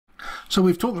So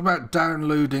we've talked about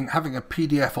downloading, having a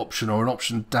PDF option or an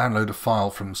option to download a file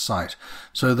from the site.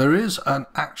 So there is an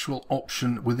actual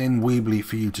option within Weebly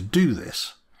for you to do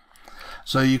this.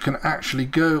 So you can actually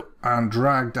go and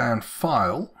drag down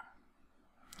file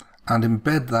and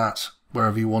embed that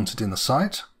wherever you want it in the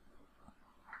site.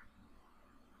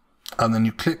 And then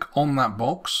you click on that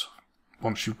box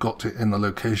once you've got it in the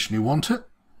location you want it.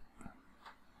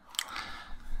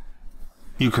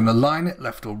 You can align it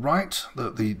left or right,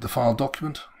 the file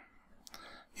document.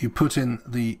 You put in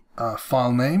the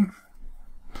file name.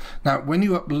 Now, when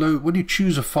you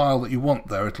choose a file that you want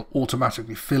there, it'll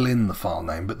automatically fill in the file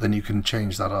name, but then you can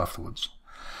change that afterwards.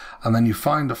 And then you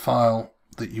find a file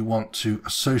that you want to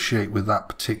associate with that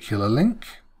particular link.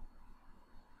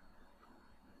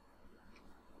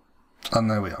 And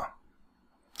there we are.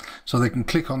 So they can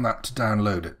click on that to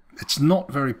download it. It's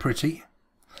not very pretty.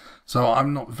 So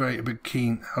I'm not very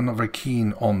keen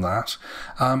on that.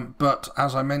 But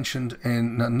as I mentioned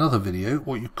in another video,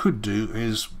 what you could do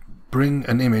is bring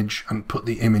an image and put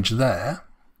the image there,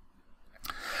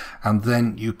 and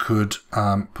then you could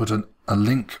put a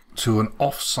link to an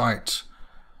off-site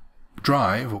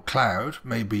drive or cloud,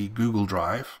 maybe Google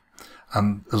Drive,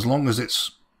 and as long as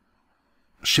its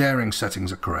sharing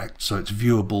settings are correct, so it's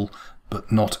viewable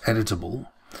but not editable,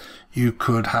 you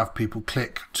could have people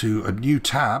click to a new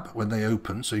tab when they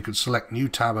open. So you could select new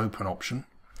tab open option.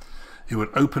 It would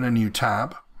open a new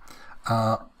tab,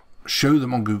 show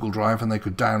them on Google Drive, and they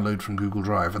could download from Google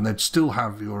Drive, and they'd still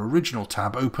have your original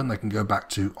tab open they can go back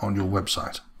to on your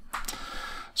website.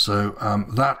 So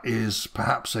that is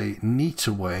perhaps a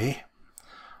neater way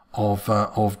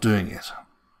of doing it.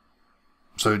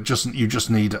 So you just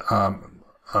need a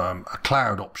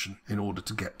cloud option in order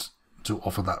to get to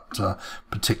offer that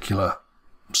particular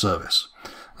service.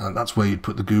 And that's where you'd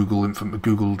put the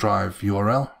Google Drive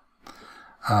URL,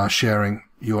 sharing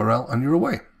URL, and you're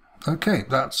away. Okay,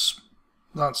 that's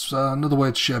another way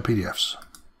to share PDFs.